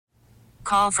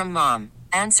call from mom.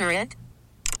 Answer it.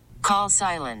 Call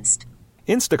silenced.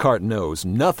 Instacart knows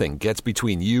nothing gets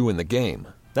between you and the game.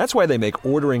 That's why they make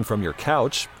ordering from your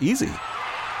couch easy.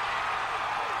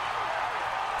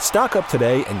 Stock up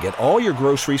today and get all your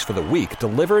groceries for the week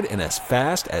delivered in as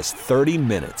fast as 30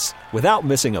 minutes without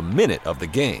missing a minute of the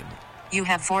game. You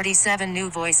have 47 new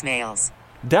voicemails.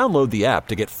 Download the app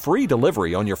to get free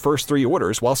delivery on your first 3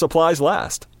 orders while supplies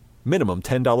last. Minimum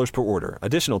 $10 per order.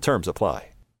 Additional terms apply.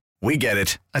 We get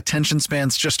it. Attention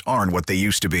spans just aren't what they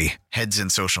used to be. Heads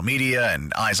in social media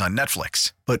and eyes on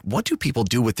Netflix. But what do people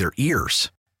do with their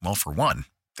ears? Well, for one,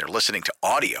 they're listening to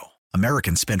audio.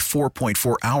 Americans spend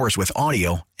 4.4 hours with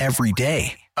audio every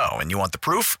day. Oh, and you want the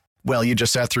proof? Well, you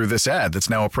just sat through this ad that's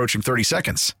now approaching 30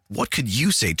 seconds. What could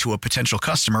you say to a potential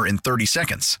customer in 30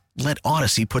 seconds? Let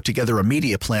Odyssey put together a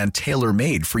media plan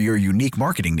tailor-made for your unique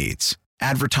marketing needs.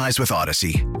 Advertise with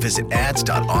Odyssey. Visit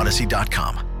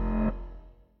ads.odyssey.com.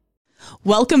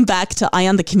 Welcome back to Eye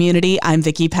on the Community. I'm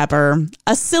Vicki Pepper.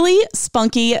 A silly,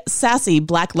 spunky, sassy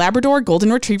Black Labrador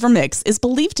Golden Retriever mix is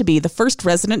believed to be the first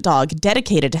resident dog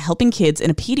dedicated to helping kids in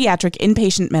a pediatric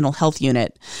inpatient mental health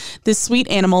unit. This sweet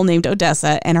animal named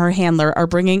Odessa and her handler are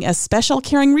bringing a special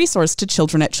caring resource to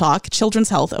children at CHOC, Children's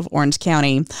Health of Orange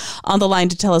County. On the line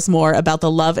to tell us more about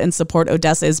the love and support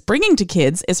Odessa is bringing to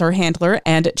kids is her handler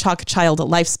and CHOC Child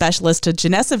Life Specialist,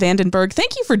 Janessa Vanden Berge.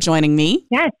 Thank you for joining me.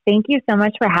 Yes, thank you so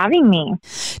much for having me.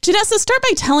 Janessa, start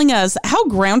by telling us how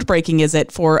groundbreaking is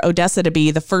it for Odessa to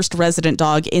be the first resident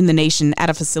dog in the nation at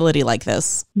a facility like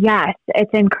this? Yes,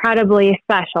 it's incredibly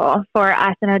special for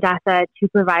us in Odessa to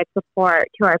provide support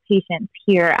to our patients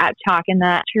here at CHOC in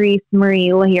the Therese Marie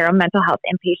Lahiro Mental Health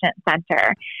Inpatient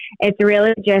Center. It's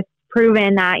really just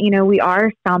proven that, we are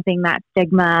stomping that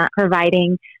stigma,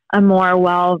 providing a more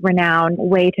well-renowned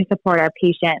way to support our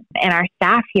patients and our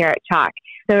staff here at CHOC.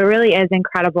 So it really is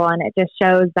incredible, and it just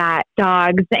shows that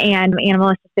dogs and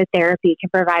animal-assisted therapy can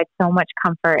provide so much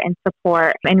comfort and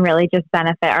support and really just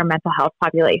benefit our mental health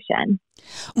population.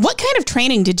 What kind of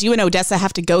training did you and Odessa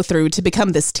have to go through to become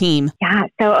this team? Yeah,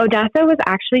 so Odessa was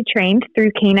actually trained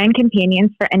through Canine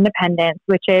Companions for Independence,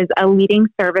 which is a leading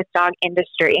service dog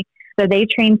industry. So they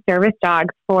train service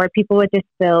dogs for people with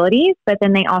disabilities, but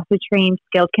then they also train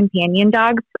skilled companion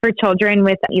dogs for children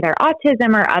with either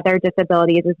autism or other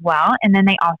disabilities as well. And then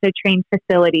they also train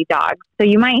facility dogs. So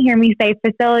you might hear me say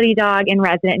facility dog and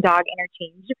resident dog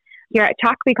interchange. Here at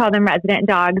CHOC, we call them resident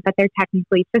dogs, but they're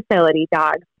technically facility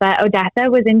dogs. But Odessa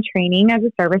was in training as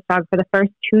a service dog for the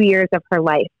first 2 years of her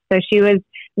life. So she was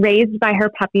raised by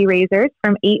her puppy raisers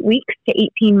from 8 weeks to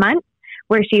 18 months.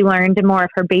 Where she learned more of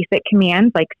her basic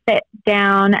commands like sit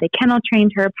down. They kennel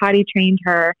trained her, potty trained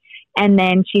her, and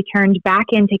then she turned back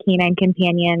into Canine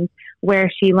Companions where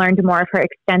she learned more of her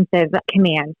extensive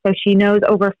commands. So she knows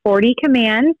over 40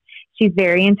 commands. She's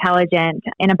very intelligent,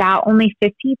 and about only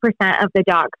 50% of the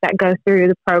dogs that go through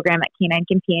the program at Canine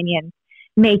Companions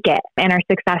make it and are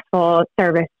successful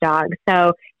service dogs.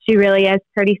 So she really is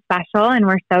pretty special, and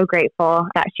we're so grateful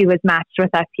that she was matched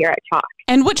with us here at CHOC.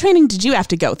 And what training did you have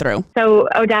to go through? So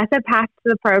Odessa passed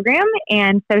the program,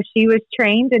 and so she was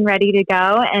trained and ready to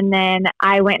go. And then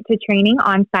I went to training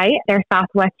on site. Their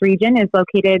Southwest region is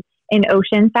located in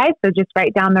Oceanside, so just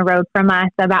right down the road from us,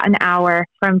 about an hour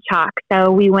from CHOC.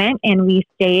 So we went and we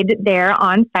stayed there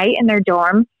on site in their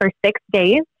dorm for 6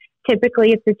 days.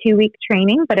 Typically, it's a 2-week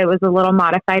training, but it was a little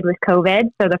modified with COVID.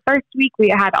 So the first week, we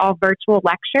had all virtual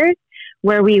lectures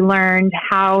where we learned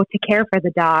how to care for the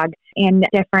dog and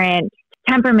different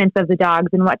temperaments of the dogs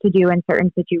and what to do in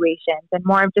certain situations, and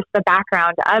more of just the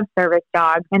background of service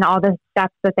dogs and all the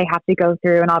steps that they have to go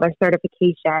through and all their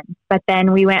certifications. But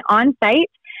then we went on site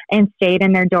and stayed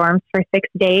in their dorms for 6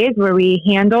 days where we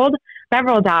handled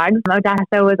several dogs.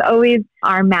 Odessa was always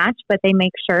our match, but they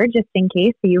make sure just in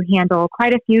case. So you handle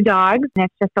quite a few dogs, and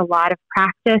it's just a lot of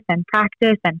practice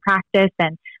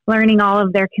and learning all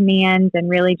of their commands and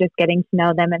really just getting to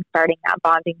know them and starting that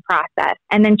bonding process.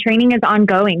 And then training is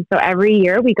ongoing. So every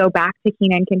year we go back to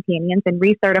Canine Companions and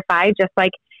recertify just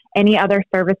like any other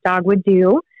service dog would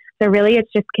do. So really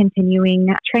it's just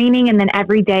continuing training. And then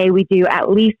every day we do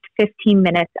at least 15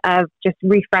 minutes of just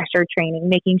refresher training,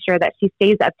 making sure that she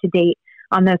stays up to date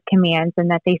on those commands and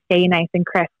that they stay nice and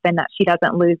crisp and that she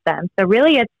doesn't lose them. So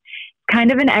really it's kind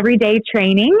of an everyday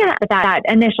training. That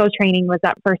initial training was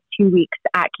that first 2 weeks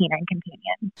at Canine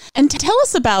Companion. And tell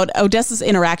us about Odessa's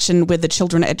interaction with the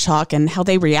children at CHOC and how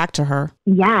they react to her.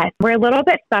 Yes, we're a little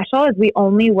bit special as we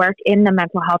only work in the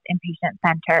mental health inpatient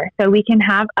center. So we can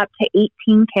have up to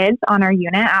 18 kids on our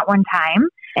unit at one time.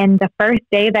 And the first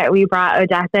day that we brought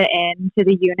Odessa into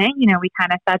the unit, we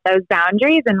kind of set those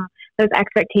boundaries and those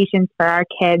expectations for our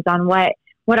kids on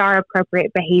what what are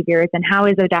appropriate behaviors and how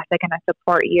is Odessa going to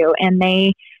support you? And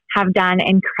they have done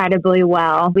incredibly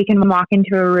well. We can walk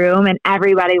into a room and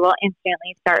everybody will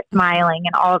instantly start smiling,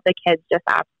 and all of the kids just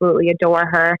absolutely adore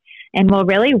her and will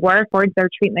really work towards their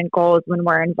treatment goals when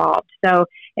we're involved. So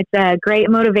it's a great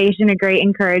motivation, a great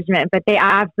encouragement, but they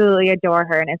absolutely adore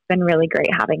her, and it's been really great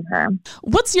having her.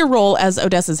 What's your role as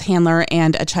Odessa's handler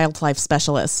and a child life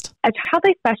specialist? A child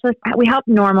life specialist, we help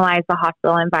normalize the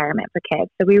hospital environment for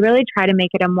kids. So we really try to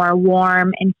make it a more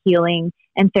warm and healing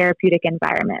and therapeutic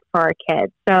environment for our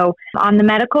kids. So on the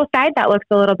medical side, that looks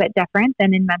a little bit different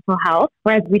than in mental health,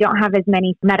 whereas we don't have as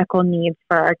many medical needs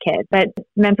for our kids, but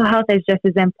mental health is just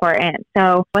as important.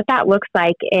 So what that looks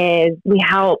like is we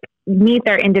help meet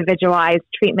their individualized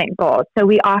treatment goals. So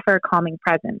we offer calming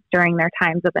presence during their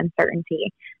times of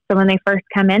uncertainty. So when they first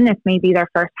come in, this may be their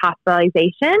first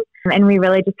hospitalization, and we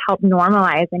really just help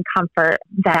normalize and comfort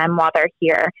them while they're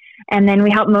here. And then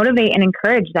we help motivate and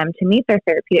encourage them to meet their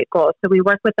therapeutic goals. So we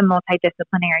work with a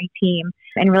multidisciplinary team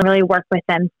and really work with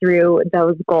them through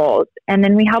those goals. And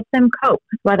then we help them cope,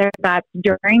 whether that's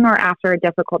during or after a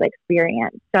difficult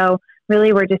experience. So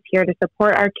really, we're just here to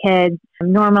support our kids,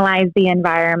 normalize the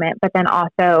environment, but then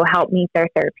also help meet their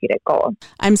therapeutic goals.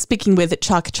 I'm speaking with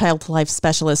CHOC Child Life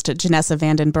Specialist Janessa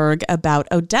Vanden Berge about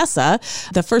Odessa,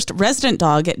 the first resident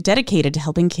dog dedicated to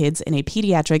helping kids in a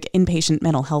pediatric inpatient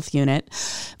mental health unit.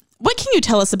 What can you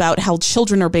tell us about how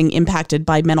children are being impacted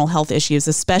by mental health issues,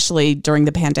 especially during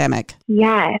the pandemic?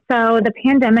 Yeah, so the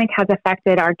pandemic has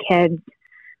affected our kids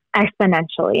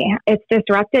exponentially. It's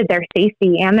disrupted their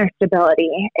safety and their stability.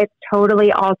 It's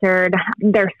totally altered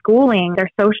their schooling,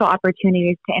 their social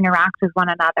opportunities to interact with one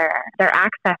another, their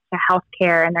access to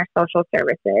healthcare and their social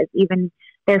services, even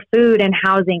their food and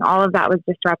housing. All of that was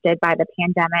disrupted by the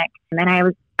pandemic. And I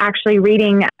was actually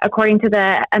reading, according to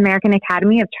the American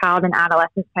Academy of Child and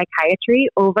Adolescent Psychiatry,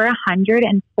 over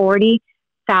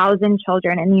 140,000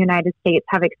 children in the United States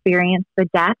have experienced the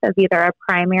death of either a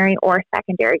primary or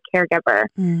secondary caregiver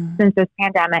since this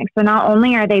pandemic. So not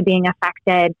only are they being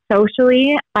affected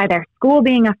socially by their school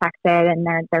being affected and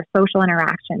their social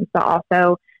interactions, but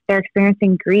also they're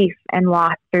experiencing grief and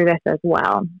loss through this as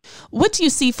well. What do you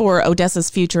see for Odessa's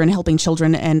future in helping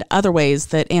children and other ways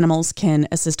that animals can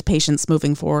assist patients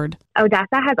moving forward? Odessa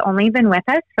has only been with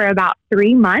us for about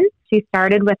 3 months. She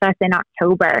started with us in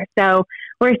October. So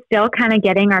we're still kind of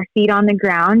getting our feet on the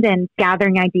ground and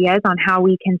gathering ideas on how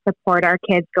we can support our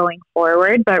kids going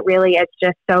forward. But really, it's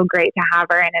just so great to have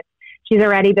her. And she's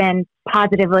already been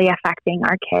positively affecting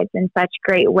our kids in such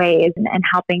great ways and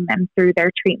helping them through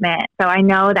their treatment. So I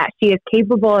know that she is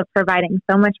capable of providing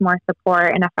so much more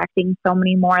support and affecting so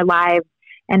many more lives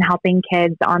and helping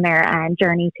kids on their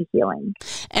journey to healing.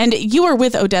 And you are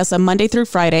with Odessa Monday through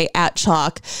Friday at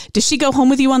CHOC. Does she go home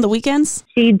with you on the weekends?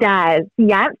 She does.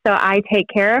 Yep. So I take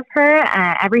care of her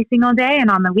every single day.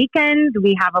 And on the weekends,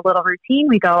 we have a little routine.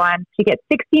 We go on. She gets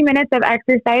 60 minutes of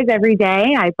exercise every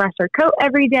day. I brush her coat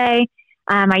every day.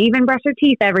 I even brush her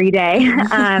teeth every day.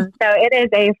 So it is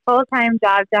a full-time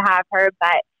job to have her,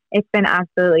 but it's been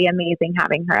absolutely amazing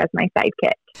having her as my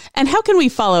sidekick. And how can we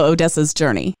follow Odessa's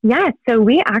journey? Yes, so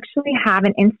we actually have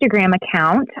an Instagram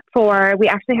account we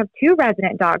actually have 2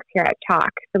 resident dogs here at CHOC.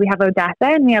 So we have Odessa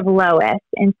and we have Lois.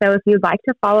 And so if you'd like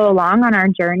to follow along on our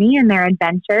journey and their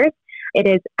adventures, it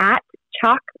is at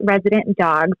CHOC Resident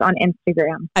Dogs on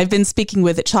Instagram. I've been speaking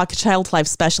with CHOC Child Life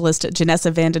Specialist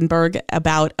Janessa Vanden Berge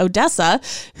about Odessa,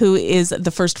 who is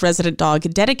the first resident dog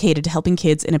dedicated to helping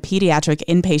kids in a pediatric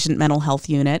inpatient mental health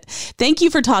unit. Thank you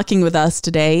for talking with us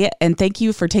today, and thank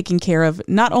you for taking care of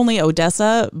not only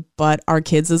Odessa, but our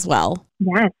kids as well.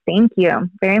 Yes, thank you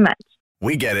very much.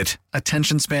 We get it.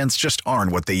 Attention spans just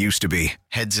aren't what they used to be.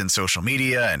 Heads in social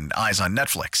media and eyes on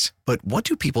Netflix. But what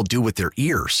do people do with their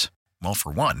ears? Well,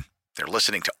 for one, they're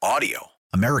listening to audio.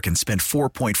 Americans spend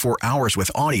 4.4 hours with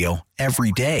audio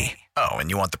every day. Oh, and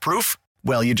you want the proof?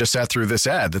 Well, you just sat through this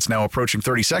ad that's now approaching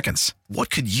 30 seconds. What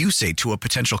could you say to a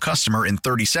potential customer in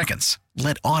 30 seconds?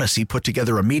 Let Odyssey put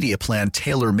together a media plan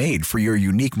tailor-made for your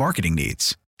unique marketing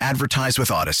needs. Advertise with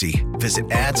Odyssey.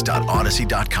 Visit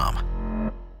ads.odyssey.com.